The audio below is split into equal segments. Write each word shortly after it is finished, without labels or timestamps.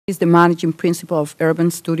He's the managing principal of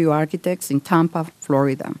Urban Studio Architects in Tampa,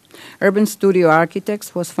 Florida. Urban Studio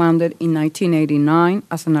Architects was founded in 1989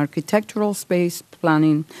 as an architectural space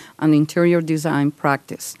planning and interior design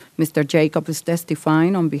practice. Mr. Jacob is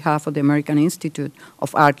testifying on behalf of the American Institute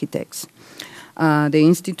of Architects. The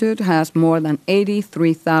Institute has more than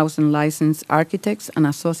 83,000 licensed architects and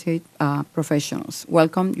associate professionals.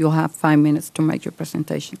 Welcome. You'll have 5 minutes to make your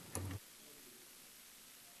presentation.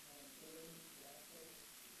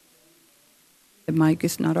 The mic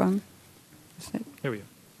is not on. Here we go.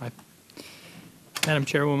 Hi. Madam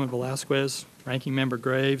Chairwoman Velasquez, Ranking Member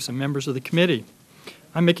Graves, and members of the committee.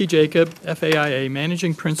 I'm Mickey Jacob, FAIA,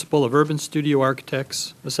 Managing Principal of Urban Studio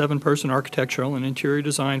Architects, a 7-person architectural and interior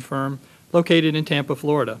design firm located in Tampa,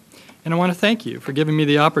 Florida. And I want to thank you for giving me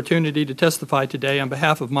the opportunity to testify today on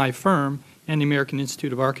behalf of my firm and the American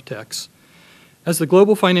Institute of Architects. As the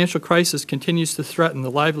global financial crisis continues to threaten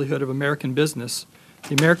the livelihood of American business,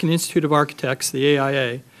 the American Institute of Architects, the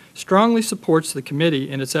AIA, strongly supports the committee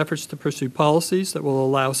in its efforts to pursue policies that will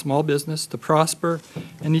allow small business to prosper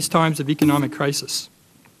in these times of economic crisis.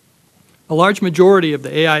 A large majority of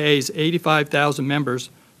the AIA's 85,000 members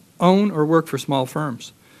own or work for small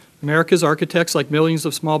firms. America's architects, like millions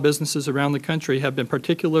of small businesses around the country, have been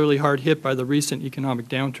particularly hard hit by the recent economic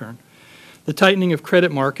downturn. The tightening of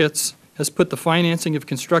credit markets has put the financing of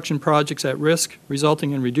construction projects at risk,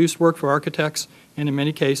 resulting in reduced work for architects and, in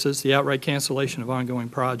many cases, the outright cancellation of ongoing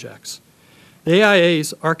projects. The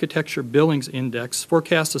AIA's Architecture Billings Index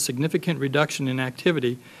forecasts a significant reduction in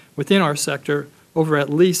activity within our sector over at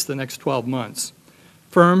least the next 12 months.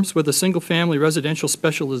 Firms with a single-family residential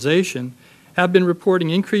specialization have been reporting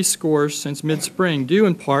increased scores since mid-spring, due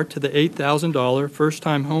in part to the $8,000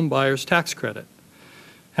 first-time homebuyers tax credit.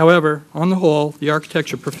 However, on the whole, the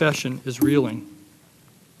architecture profession is reeling.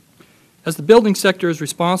 As the building sector is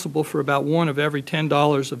responsible for about $1 of every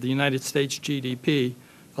 $10 of the United States GDP,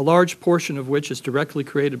 a large portion of which is directly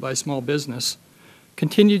created by small business,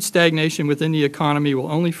 continued stagnation within the economy will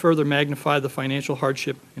only further magnify the financial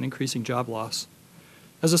hardship and increasing job loss.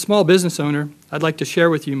 As a small business owner, I'd like to share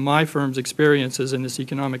with you my firm's experiences in this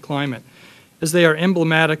economic climate, as they are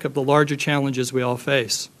emblematic of the larger challenges we all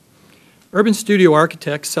face. Urban Studio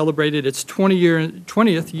Architects celebrated its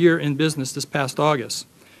 20th year in business this past August.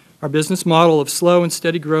 Our business model of slow and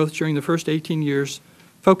steady growth during the first 18 years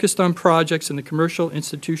focused on projects in the commercial,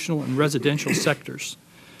 institutional, and residential sectors.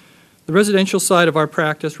 The residential side of our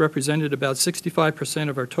practice represented about 65%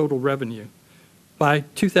 of our total revenue. By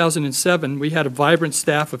 2007, we had a vibrant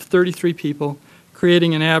staff of 33 people,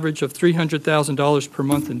 creating an average of $300,000 per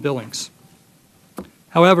month in billings.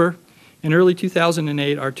 However, in early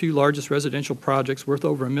 2008, our 2 largest residential projects, worth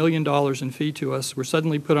over $1 million in fee to us, were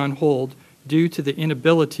suddenly put on hold due to the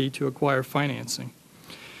inability to acquire financing.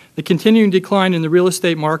 The continuing decline in the real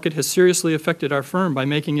estate market has seriously affected our firm by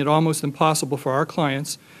making it almost impossible for our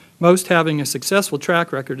clients, most having a successful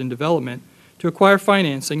track record in development, to acquire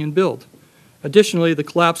financing and build. Additionally, the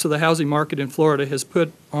collapse of the housing market in Florida has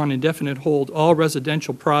put on indefinite hold all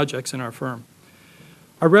residential projects in our firm.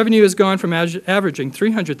 Our revenue has gone from averaging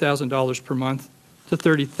 $300,000 per month to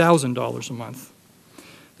 $30,000 a month.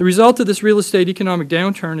 The result of this real estate economic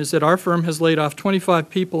downturn is that our firm has laid off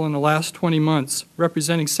 25 people in the last 20 months,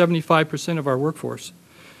 representing 75% of our workforce.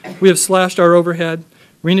 We have slashed our overhead,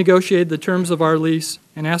 renegotiated the terms of our lease,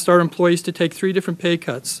 and asked our employees to take 3 different pay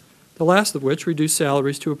cuts, the last of which reduced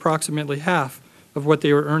salaries to approximately half of what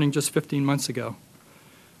they were earning just 15 months ago.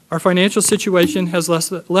 Our financial situation has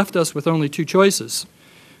left us with only 2 choices: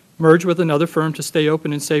 merge with another firm to stay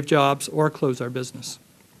open and save jobs, or close our business.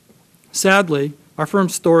 Sadly, our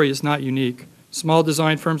firm's story is not unique. Small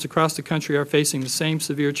design firms across the country are facing the same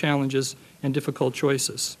severe challenges and difficult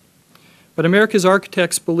choices. But America's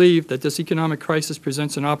architects believe that this economic crisis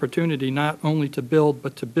presents an opportunity not only to build,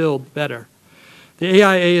 but to build better. The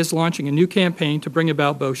AIA is launching a new campaign to bring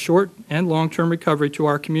about both short and long-term recovery to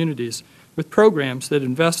our communities with programs that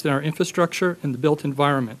invest in our infrastructure and the built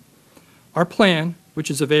environment. Our plan,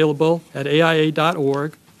 which is available at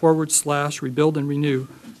aia.org/rebuild and renew,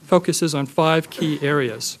 focuses on 5 key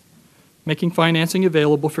areas: making financing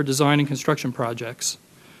available for design and construction projects,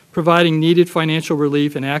 providing needed financial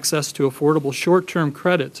relief and access to affordable short-term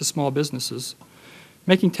credit to small businesses,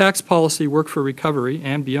 making tax policy work for recovery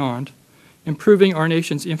and beyond, improving our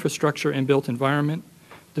nation's infrastructure and built environment,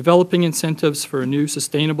 developing incentives for a new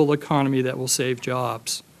sustainable economy that will save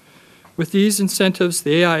jobs. With these incentives,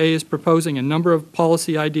 the AIA is proposing a number of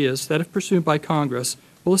policy ideas that, if pursued by Congress,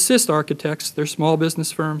 will assist architects, their small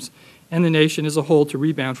business firms, and the nation as a whole to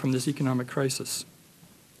rebound from this economic crisis.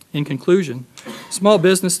 In conclusion, small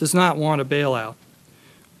business does not want a bailout.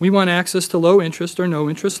 We want access to low-interest or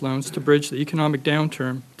no-interest loans to bridge the economic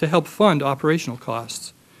downturn to help fund operational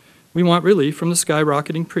costs. We want relief from the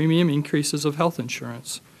skyrocketing premium increases of health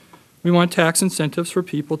insurance. We want tax incentives for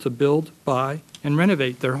people to build, buy, and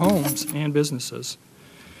renovate their homes and businesses.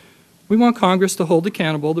 We want Congress to hold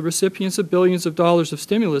accountable the recipients of billions of dollars of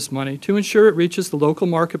stimulus money to ensure it reaches the local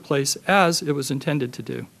marketplace as it was intended to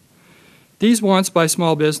do. These wants by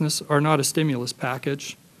small business are not a stimulus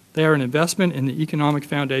package. They are an investment in the economic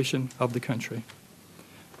foundation of the country.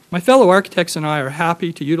 My fellow architects and I are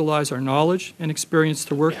happy to utilize our knowledge and experience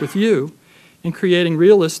to work with you in creating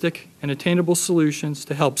realistic and attainable solutions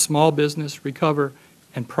to help small business recover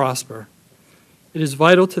and prosper. It is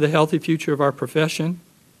vital to the healthy future of our profession,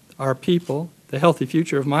 our people, the healthy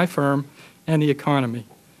future of my firm, and the economy.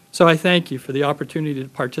 So I thank you for the opportunity to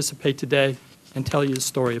participate today and tell you the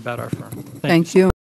story about our firm. Thank you.